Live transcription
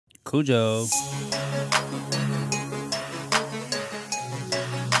Cujo.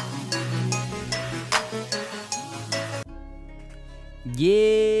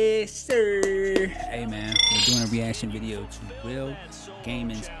 Yes, sir. Hey, man, we're doing a reaction video to Real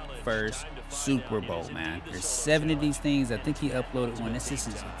Gaming's first Super Bowl, man. There's 7 of these things. I think he uploaded one. This is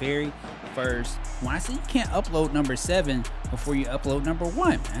his very first. When I say you can't upload number 7 before you upload number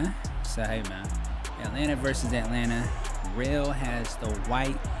 1, man. So, hey, man, Atlanta versus Atlanta. Real has the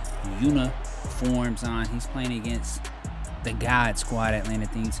white uniforms on. He's playing against the God Squad Atlanta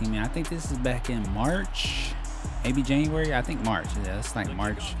team, man. I think this is back in March. Maybe January. I think March. Yeah, it's like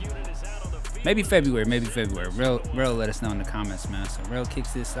March. Maybe February. Real let us know in the comments, man. So Real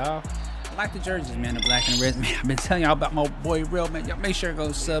kicks this off. I like the jerseys, man. The black and the red. Man, I've been telling y'all about my boy Real, man. Y'all make sure to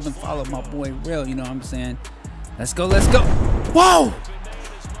go sub and follow my boy Real. You know what I'm saying? Let's go. Let's go. Whoa!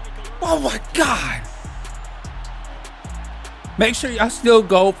 Oh my God! Make sure y'all still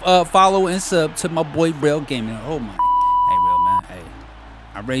go follow and sub to my boy Real Gaming. Oh my. Hey, Real, man. Hey,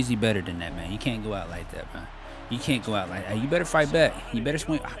 I raised you better than that, man. You can't go out like that, man. You can't go out like that. You better fight back. You better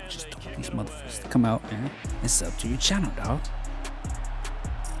swing. I just told these motherfuckers to come out, man, and sub to your channel, dog.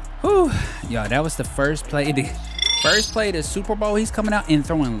 Whew. Yo, that was the first play. First play of the Super Bowl. He's coming out and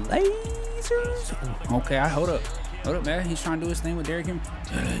throwing lasers. Ooh, okay, hold up. Hold up, man. He's trying to do his thing with Derrick Henry.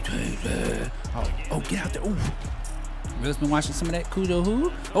 Oh, get out there. Ooh. Real's been watching some of that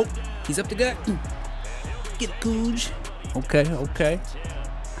Cujowho. Oh, he's up the gut. Get it, Cuj. Okay.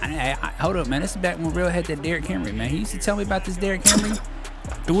 Hold up, man. This is back when Real had that Derrick Henry, man. He used to tell me about this Derrick Henry.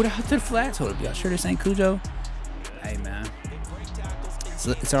 Threw it out to the flats. Hold up, y'all sure this ain't Cujo? Hey, man.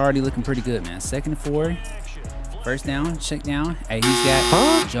 It's already looking pretty good, man. 2nd and 4. First down, check down. Hey, he's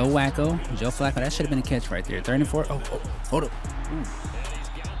got Joe Flacco. That should have been a catch right there. 3rd and 4. Oh, hold up.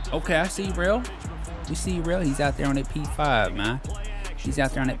 Ooh. Okay, I see you, Real. We see you, Real. He's out there on that P5, man. He's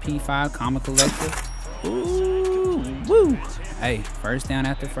out there on that P5, Comma Collective. Ooh, woo. Hey, first down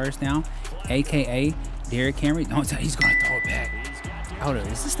after first down, a.k.a. Derrick Henry. Don't tell, he's going to throw it back. Hold up,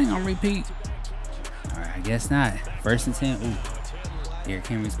 is this thing on repeat? All right, I guess not. 1st and 10. Ooh, Derrick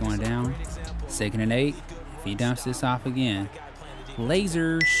Henry's going down. 2nd and 8. If he dumps this off again.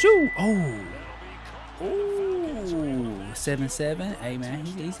 Laser, shoot. Oh. Ooh, 7-7. Hey, man,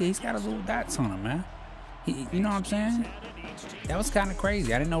 he's got a little dots on him, man. You know what I'm saying? That was kind of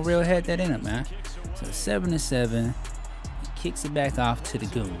crazy. I didn't know Real had that in it, man. So 7-7. Kicks it back off to the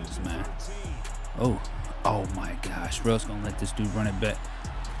goons, man. Oh my gosh. Real's gonna let this dude run it back.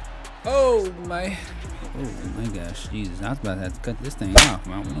 Oh my gosh. Jesus, I was about to have to cut this thing off,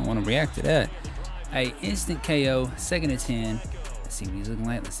 man. We don't want to react to that. Hey, instant KO, 2nd and 10. Let's see what he's looking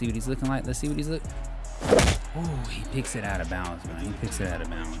like. Let's see what he's looking. Oh, he picks it out of bounds, man. Let's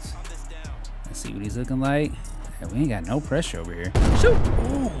see what he's looking like. Hey, we ain't got no pressure over here. Shoot.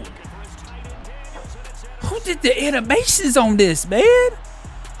 Ooh. Who did the animations on this, man?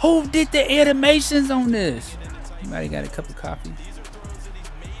 Who did the animations on this? Anybody got a cup of coffee?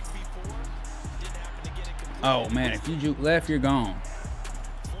 Oh, man, if you juke left, you're gone.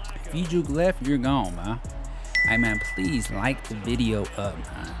 If you juke left, you're gone, man. Hey, man, please like the video up,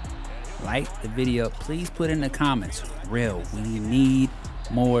 man. Like the video. Please put in the comments. Real, we need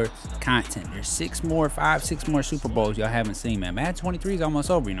more content. There's 6 more Super Bowls y'all haven't seen, man. Madden 23 is almost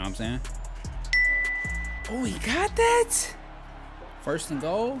over, you know what I'm saying? Oh, he got that. 1st and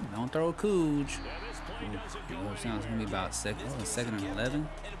goal. Don't throw a Cuj. Sounds gonna be about 2nd and 11.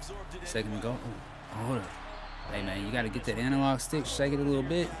 2nd and goal. Oh, hold up. Hey, man, you got to get that analog stick, shake it a little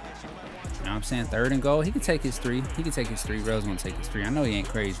bit. You know what I'm saying? 3rd and goal. He can take his 3. Real's gonna take his 3. I know he ain't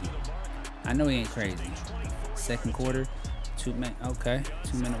crazy. 2nd quarter. 2-minute. Okay.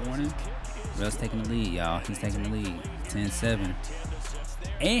 2-minute warning. Real's taking the lead, y'all. He's taking the lead. 10-7.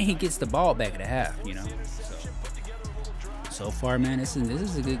 And he gets the ball back at the half, you know. So far, man, this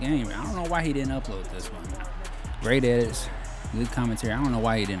is a good game. I don't know why he didn't upload this one. Great edits, good commentary. I don't know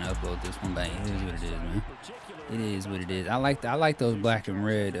why he didn't upload this one, but it is what it is, man. It is what it is. I like those black and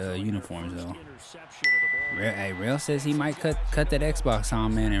red uniforms though. Hey, Real says he might cut that Xbox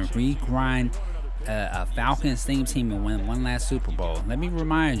on, man, and regrind a Falcons theme team and win one last Super Bowl. Let me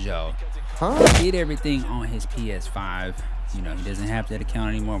remind y'all, he did everything on his PS5. You know, he doesn't have that account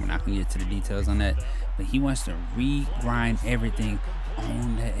anymore. We're not gonna get to the details on that, but he wants to regrind everything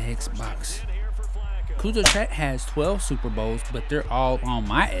on the Xbox. Cujotrack has 12 Super Bowls, but they're all on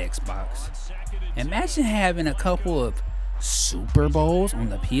my Xbox. Imagine having a couple of Super Bowls on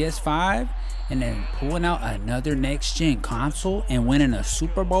the PS5 and then pulling out another next-gen console and winning a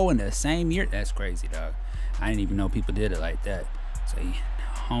Super Bowl in the same year. That's crazy, dog. I didn't even know people did it like that. So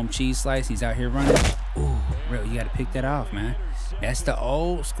Home cheese slice. He's out here running. Ooh, real, you got to pick that off, man. That's the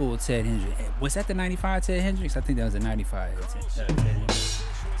old school Ted Hendricks. Was that the 95 Ted Hendricks? I think that was the 95 Ted Hendricks.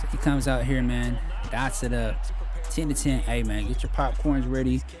 So he comes out here, man. Dots it up. 10 to 10. Hey, man, get your popcorns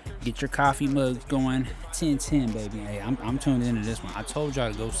ready. Get your coffee mugs going. 10-10, baby. Hey, I'm tuned into this one. I told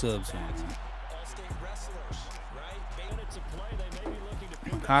y'all to go sub to him, man.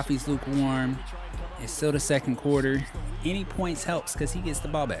 My coffee's lukewarm. It's still the second quarter. Any points helps because he gets the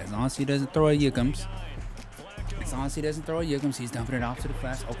ball back. As long as he doesn't throw a Yickums. As long as he doesn't throw a Yickums, he's dumping it off to the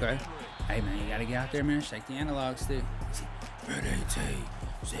flats. Okay. Hey, man, you got to get out there, man. Shake the analog stick. Ready, take,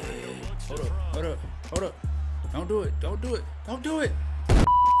 hold up, hold up, hold up. Don't do it. Don't do it. Don't do it.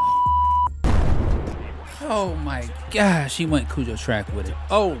 Oh, my gosh. He went Cujotrack with it.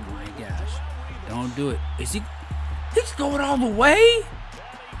 Oh, my gosh. Don't do it. Is he? He's going all the way?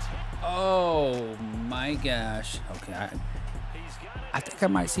 Oh, my gosh. Okay, I think I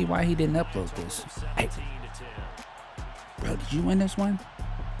might see why he didn't upload this. Hey. Bro, did you win this one?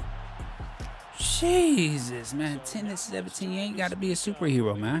 Jesus, man. 10 to 17. You ain't got to be a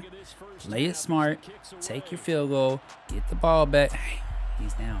superhero, man. Play it smart. Take your field goal. Get the ball back. Hey,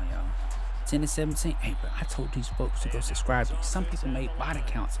 he's down, y'all. 10 to 17. Hey, bro, I told these folks to go subscribe to you. Some people made bot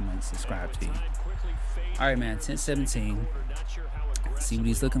accounts and wouldn't subscribe to you. All right, man. 10-17. Let's see what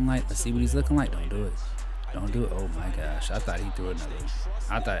he's looking like. Let's see what he's looking like. Don't do it. Don't do it. Oh, my gosh. I thought he threw another one.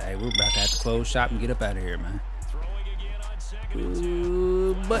 I thought, hey, we're about to have to close shop and get up out of here, man.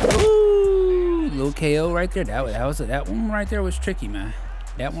 Ooh, but, ooh, little KO right there. That one right there was tricky, man.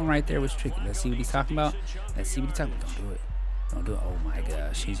 That one right there was tricky. Let's see what he's talking about. Let's see what he's talking about. Don't do it. Don't do it. Oh, my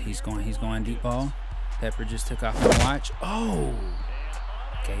gosh. He's going deep ball. Pepper just took off my watch. Oh.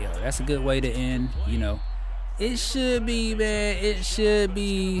 KO. That's a good way to end, you know. It should be, man. It should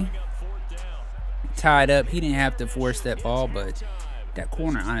be tied up. He didn't have to force that ball, but that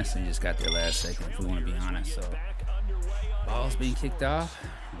corner honestly just got there last second, if we want to be honest. So, ball's being kicked off.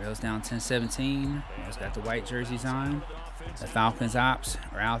 Rails down 10-17. Rails got the white jerseys on. The Falcons ops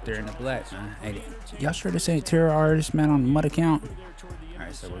are out there in the black, man. Hey, y'all sure this ain't terror artist, man, on the mud account? All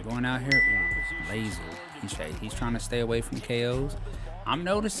right, so we're going out here. Ooh, laser. He's trying to stay away from KOs. I'm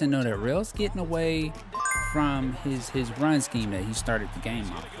noticing, though, that Rails getting away from his run scheme that he started the game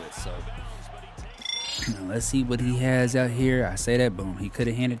off with. So, let's see what he has out here. I say that, boom. He could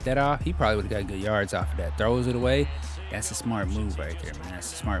have handed that off. He probably would have got good yards off of that. Throws it away. That's a smart move right there, man.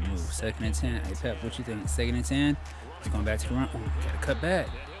 That's a smart move. 2nd and 10. Hey, Pep, what you think? 2nd and 10. He's going back to the run. Ooh, got to cut back.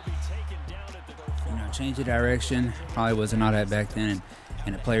 You know, change the direction. Probably wasn't all that back then.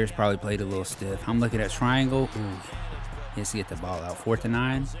 And the players probably played a little stiff. I'm looking at triangle. Ooh, he has to get the ball out. 4th and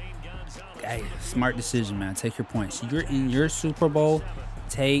 9. Hey, smart decision, man. Take your points. You're in your Super Bowl.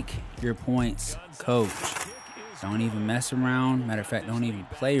 Take your points, coach. Don't even mess around. Matter of fact, don't even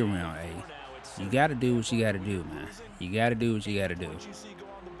play around. Hey, you got to do what you got to do, man. You got to do what you got to do.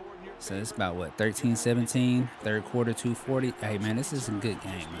 So it's about, what, 13-17, third quarter, 2:40. Hey, man, this is a good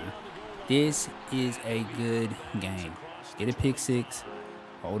game, man. This is a good game. Get a pick six,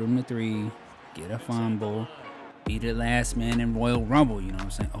 hold him to 3, get a fumble, be the last man in Royal Rumble, you know what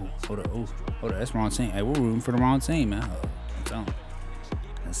I'm saying? Oh, hold up, hold up, that's the wrong team. Hey, we're rooting for the wrong team, man. Oh, I'm telling you.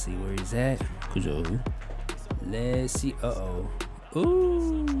 Let's see where he's at. Cujowho. Let's see. Uh-oh.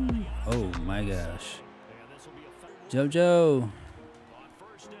 Ooh. Oh, my gosh. JoJo.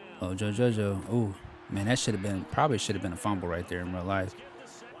 Oh, JoJo. Oh, man, that probably should have been a fumble right there in real life.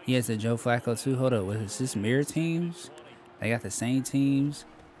 He has a Joe Flacco, too. Hold up. Is this mirror teams? They got the same teams.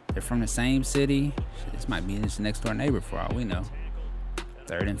 They're from the same city. This might be his next door neighbor for all we know.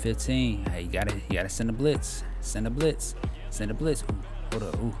 3rd and 15. Hey, you gotta send a blitz. Send a blitz. Send a blitz. Ooh, hold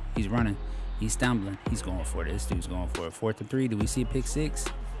up. Ooh, he's running. He's stumbling. He's going for it. This dude's going for it. 4th and 3. Do we see a pick 6?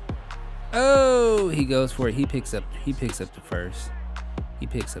 Oh, he goes for it. He picks up the first. He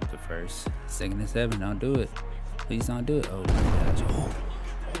picks up the first. 2nd and 7. Don't do it. Please don't do it. Oh, my gosh.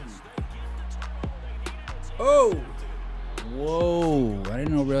 Oh. Whoa. I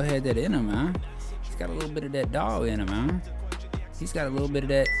didn't know Real had that in him, man. He's got a little bit of that dog in him, man. He's got a little bit of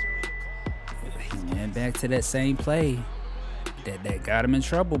that. Man, back to that same play that got him in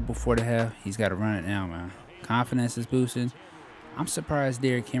trouble before the half. He's got to run it now, man. Confidence is boosting. I'm surprised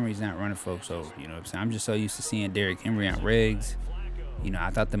Derrick Henry's not running folks over. You know what I'm saying? I'm just so used to seeing Derrick Henry on regs. You know, I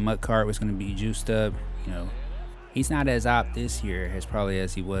thought the Mutt cart was going to be juiced up. You know, he's not as op this year as probably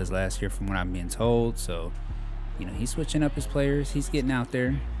as he was last year from what I'm being told. So, you know, he's switching up his players. He's getting out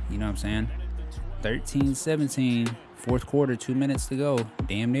there. You know what I'm saying? 13-17, 4th quarter, 2 minutes to go.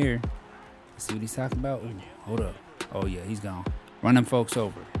 Damn near. Let's see what he's talking about. Ooh, hold up. Oh, yeah, he's gone. Run them folks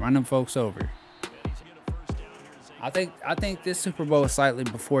over. Run them folks over. I think this Super Bowl is slightly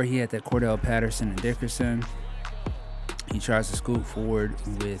before he had that Cordell Patterson and Dickerson. He tries to scoot forward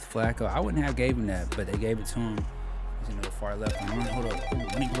with Flacco. I wouldn't have gave him that, but they gave it to him. He's in the far left. Hold up. Ooh,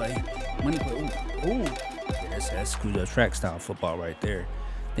 money play. Ooh. Yeah, that's Cujotrack style football right there.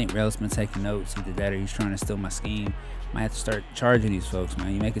 I think Rel's been taking notes. Either that or he's trying to steal my scheme. Might have to start charging these folks,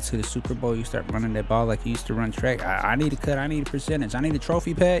 man. You make it to the Super Bowl, you start running that ball like you used to run track. I need a cut. I need a percentage. I need a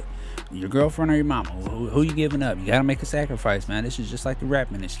trophy pack. Your girlfriend or your mama. Who you giving up? You got to make a sacrifice, man. This is just like the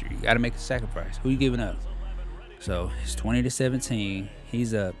rap industry. You got to make a sacrifice. Who you giving up? So it's 20-17.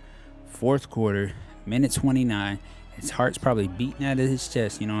 He's up. Fourth quarter, minute 29. His heart's probably beating out of his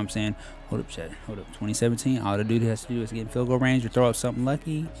chest. You know what I'm saying? Hold up, chat. Hold up. 2017. All the dude has to do is get in field goal range or throw up something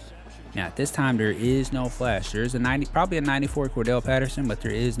lucky. Now at this time there is no flash. There's probably a 94 Cordell Patterson, but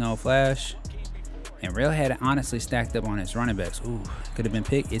there is no flash. And Rail had it honestly stacked up on his running backs. Ooh, could have been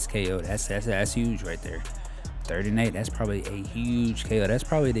picked. It's KO. That's huge right there. 3rd and 8. That's probably a huge KO. That's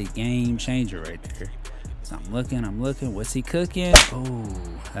probably the game changer right there. So I'm looking. What's he cooking? Oh,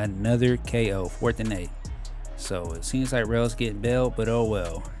 another KO. 4th and 8. So it seems like Rail's getting bailed, but oh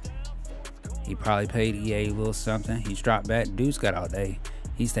well. He probably paid EA a little something. He's dropped back. Dude's got all day.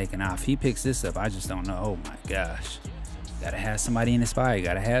 He's taking off. He picks this up. I just don't know. Oh my gosh. Gotta have somebody in the spot. You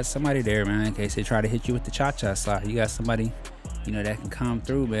gotta have somebody there, man, in case they try to hit you with the cha-cha slide. You got somebody, you know, that can come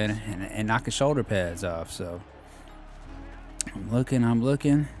through, man, and knock his shoulder pads off. So I'm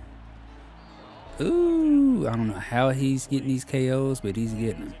looking. Ooh, I don't know how he's getting these KOs, but he's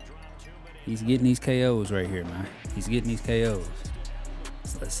getting them. He's getting these KOs right here, man. He's getting these KOs.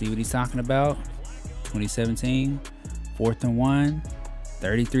 So let's see what he's talking about. 2017, 4th and 1,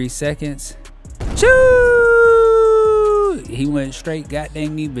 33 seconds. Choo! He went straight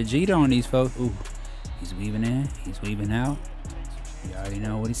goddamn me Vegeta on these folks. Ooh, he's weaving in, he's weaving out. You already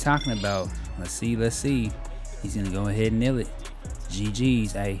know what he's talking about. Let's see. He's gonna go ahead and nail it.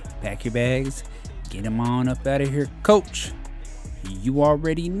 GG's. Hey, pack your bags. Get him on up out of here, coach. You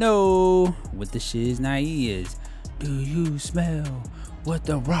already know what the shiznai is. Do you smell what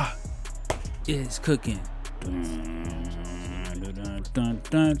the Rock is cooking?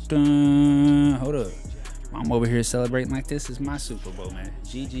 Hold up. I'm over here celebrating like this is my Super Bowl, man.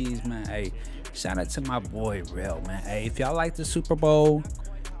 GG's, man. Hey, shout out to my boy Rel, man. Hey, if y'all like the Super Bowl,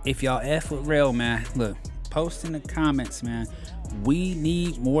 if y'all F with Rel, man, look, post in the comments, man. We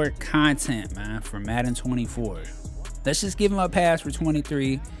need more content, man, for Madden 24. Let's just give him a pass for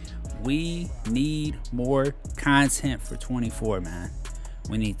 23. We need more content for 24, man.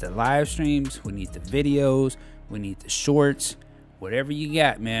 We need the live streams. We need the videos. We need the shorts. Whatever you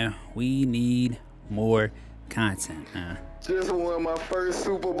got, man. We need more content, man. Just won my first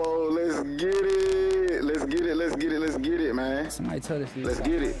Super Bowl. Let's get it. Let's get it, man. Somebody tell us. Let's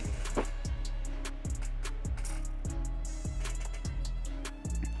get it.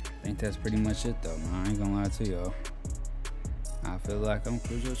 I think that's pretty much it, though, man. I ain't gonna lie to y'all. I feel like I'm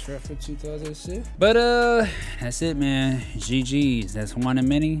Cujotrack for 2006. But that's it, man. GG's. That's one of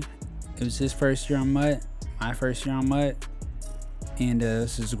many. It was his first year on MUT. My first year on MUT. And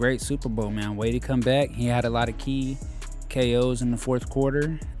this is a great Super Bowl, man. Way to come back. He had a lot of key KOs in the 4th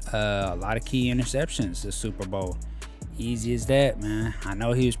quarter. A lot of key interceptions this Super Bowl. Easy as that, man. I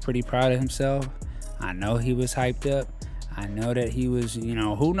know he was pretty proud of himself. I know he was hyped up. I know that he was, you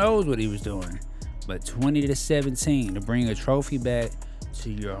know, who knows what he was doing. But 20-17 to bring a trophy back to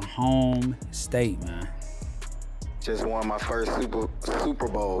your home state, man. Just won my first Super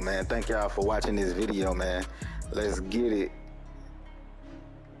Bowl, man. Thank y'all for watching this video, man. Let's get it.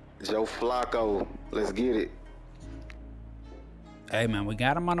 Joe Flacco, let's get it. Hey, man, we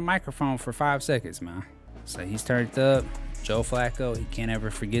got him on the microphone for 5 seconds, man. So he's turned up. Joe Flacco, he can't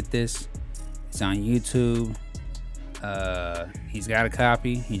ever forget this. It's on YouTube. He's got a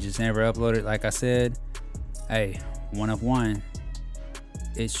copy. He just never uploaded, like I said. Hey, 1 of 1.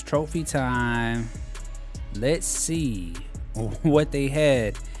 It's trophy time. Let's see what they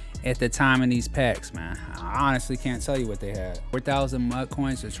had at the time in these packs, man. I honestly can't tell you what they had. 4,000 MUT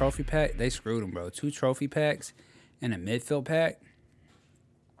coins, a trophy pack. They screwed them, bro. 2 trophy packs and a midfield pack.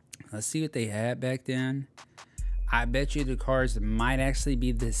 Let's see what they had back then. I bet you the cards might actually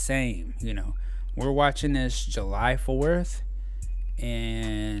be the same. You know, we're watching this July 4th,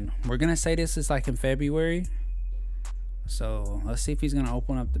 and we're gonna say this is like in February. So let's see if he's gonna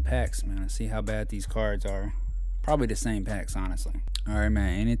open up the packs, man. Let's see how bad these cards are. Probably the same packs, honestly. All right,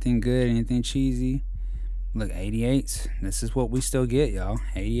 man. Anything good? Anything cheesy? Look, 88s. This is what we still get, y'all.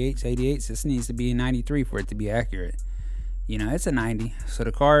 88s. This needs to be a 93 for it to be accurate. You know, it's a 90. So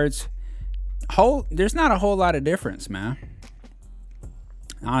the cards, there's not a whole lot of difference, man.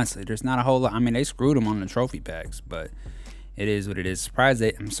 Honestly, there's not a whole lot. I mean, they screwed him on the trophy packs, but it is what it is.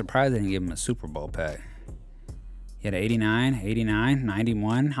 I'm surprised they didn't give him a Super Bowl pack. He had 89, 89,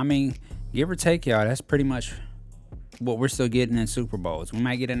 91. I mean, give or take, y'all, that's pretty much what we're still getting in Super Bowls. We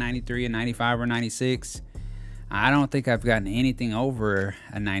might get a 93, a 95, or 96. I don't think I've gotten anything over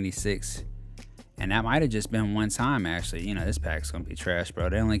a 96. And that might have just been one time, actually. You know, this pack's going to be trash, bro.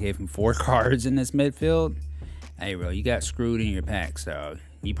 They only gave him 4 cards in this midfield. Hey, bro, you got screwed in your packs, dog.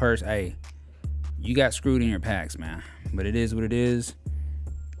 Hey, you got screwed in your packs, man. But it is what it is.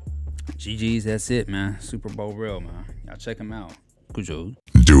 GG's, that's it, man. Super Bowl real, man. Y'all check him out. Cujo.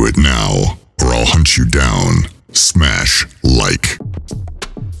 Do it now, or I'll hunt you down. Smash like.